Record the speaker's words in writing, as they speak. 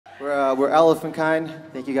We're Elephant Kind.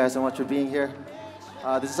 Thank you guys so much for being here.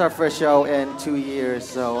 This is our first show in 2 years,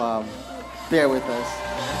 so bear with us.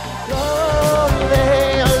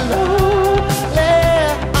 Lonely, lonely,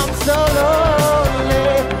 I'm so lonely,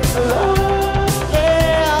 lonely,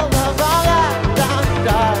 love all that done,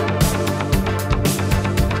 done.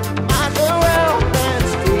 And the world is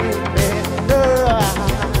screaming,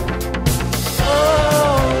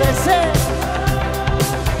 oh, listen,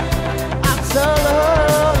 I'm so lonely.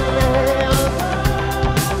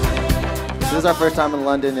 This is our first time in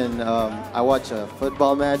London, and I watched a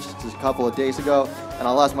football match just a couple of days ago, and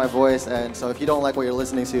I lost my voice, and so if you don't like what you're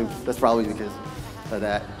listening to, that's probably because of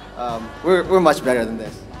that. We're much better than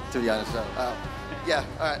this, to be honest. So, yeah,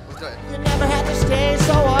 all right, let's do it. You never had to stay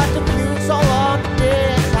so hard to commute so long to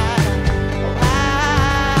decide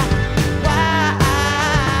why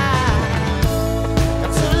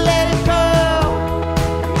to let it go.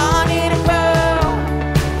 I need a girl.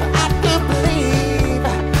 I do believe,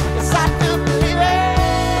 yes, I do believe it,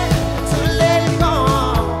 to let it go.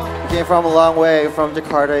 Came from a long way, from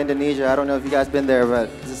Jakarta, Indonesia. I don't know if you guys been there,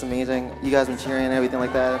 but this is amazing. You guys been cheering and everything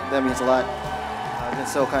like that. That means a lot. You've been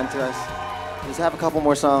so kind to us. Just have a couple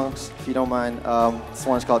more songs, if you don't mind. This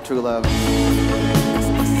one's called True Love.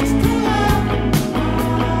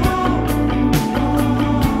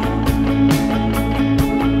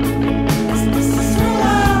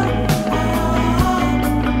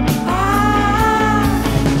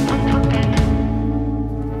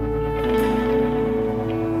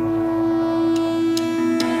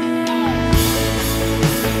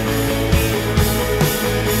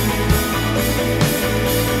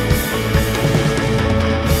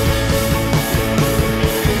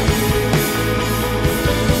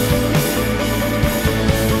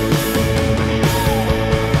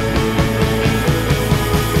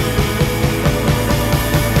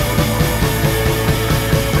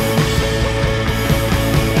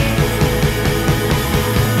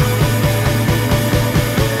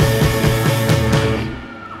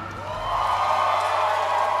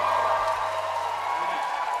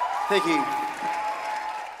 Thank you.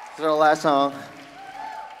 This is our last song.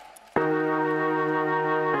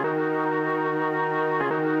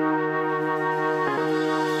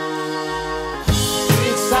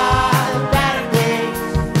 These are the better days,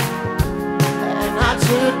 and not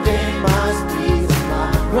today must be my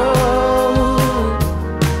road,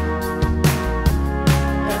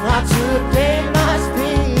 and not today must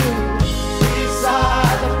be. These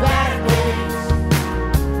are the better days,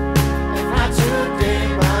 and not today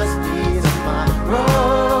must be my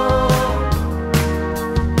road,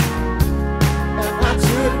 and not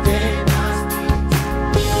today must be.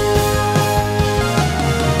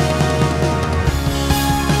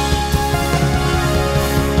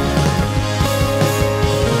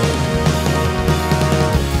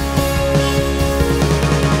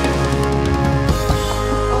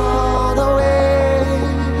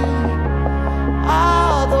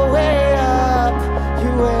 All the way up, you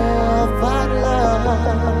will find love.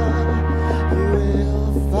 You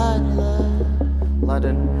will find love.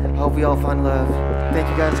 London, hope we all find love. Thank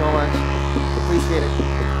you guys so much. Appreciate it.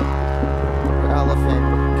 We're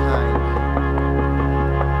Elephant.